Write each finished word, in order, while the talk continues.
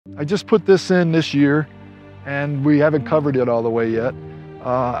I just put this in this year, and we haven't covered it all the way yet.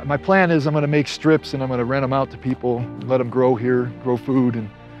 My plan is I'm going to make strips and I'm going to rent them out to people, let them grow here, grow food,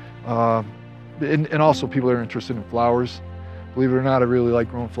 and also people that are interested in flowers. Believe it or not, I really like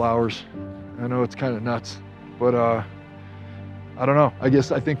growing flowers. I know it's kind of nuts, but I don't know. I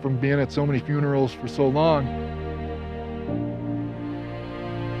think from being at so many funerals for so long,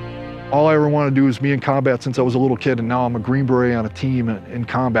 all I ever wanted to do was be in combat since I was a little kid, and now I'm a Green Beret on a team in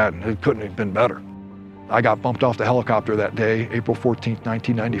combat, and it couldn't have been better. I got bumped off the helicopter that day, April 14th,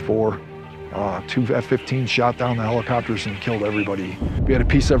 1994. Two F-15s shot down the helicopters and killed everybody. We had to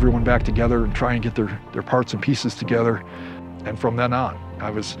piece everyone back together and try and get their parts and pieces together. And from then on, I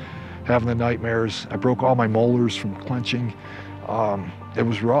was having the nightmares. I broke all my molars from clenching. It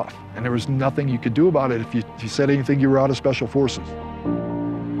was rough, and there was nothing you could do about it. If you said anything, you were out of Special Forces.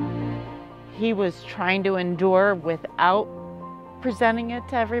 He was trying to endure without presenting it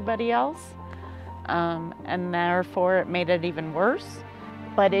to everybody else. And therefore it made it even worse.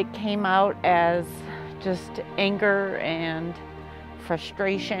 But it came out as just anger and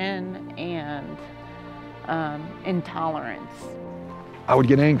frustration and intolerance. I would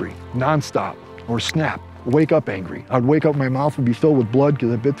get angry nonstop, or snap, wake up angry. I'd wake up, my mouth would be filled with blood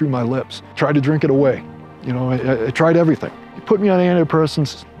because I bit through my lips. Tried to drink it away. You know, I tried everything. He put me on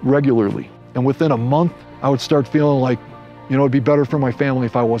antidepressants regularly. And within a month, I would start feeling like, you know, it'd be better for my family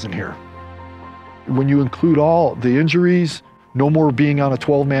if I wasn't here. When you include all the injuries, no more being on a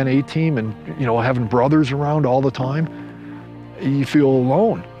 12-man A team and, you know, having brothers around all the time, you feel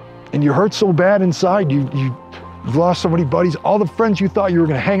alone. And you hurt so bad inside, you've lost so many buddies. All the friends you thought you were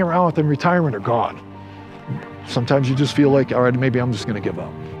gonna hang around with in retirement are gone. Sometimes you just feel like, all right, maybe I'm just gonna give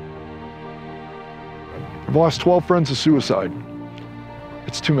up. I've lost 12 friends to suicide.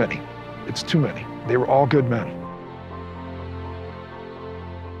 It's too many. It's too many. They were all good men.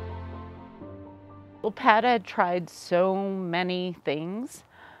 Well, Pat had tried so many things,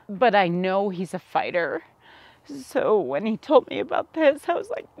 but I know he's a fighter. So when he told me about this, I was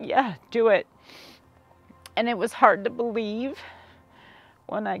like, yeah, do it. And it was hard to believe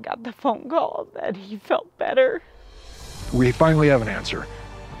when I got the phone call that he felt better. We finally have an answer.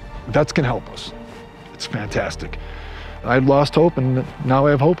 Vets can help us. It's fantastic. I'd lost hope, and now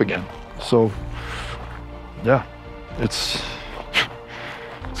I have hope again. So, yeah, it's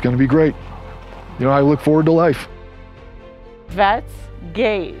gonna be great. You know, I look forward to life. Vets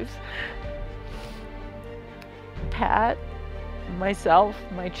gave Pat, myself,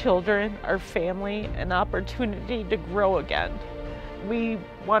 my children, our family, an opportunity to grow again. We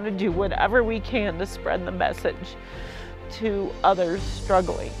want to do whatever we can to spread the message to others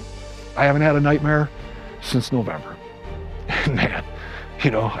struggling. I haven't had a nightmare since November. Man, you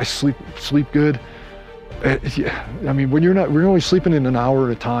know, I sleep good. Yeah, I mean, when we're only sleeping in an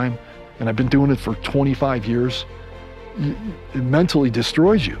hour at a time, and I've been doing it for 25 years, it mentally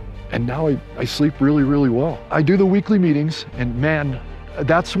destroys you. And now I sleep really, really well. I do the weekly meetings, and man,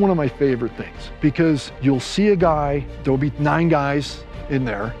 that's one of my favorite things, because you'll see a guy, there'll be 9 guys in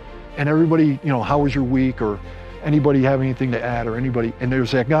there, and everybody, you know, how was your week, or anybody have anything to add, or anybody, and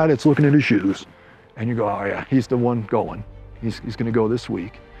there's that guy that's looking at his shoes, and you go, oh yeah, he's the one going. He's gonna go this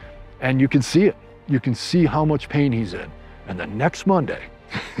week. And you can see it. You can see how much pain he's in. And the next Monday,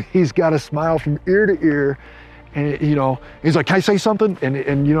 he's got a smile from ear to ear, and you know, he's like, can I say something?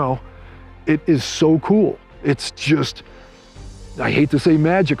 And you know, it is so cool. It's just, I hate to say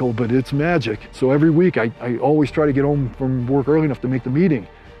magical, but it's magic. So every week I always try to get home from work early enough to make the meeting,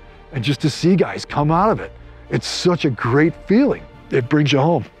 and just to see guys come out of it. It's such a great feeling. It brings you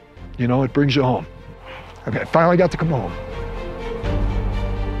home. You know, it brings you home. Okay, I finally got to come home.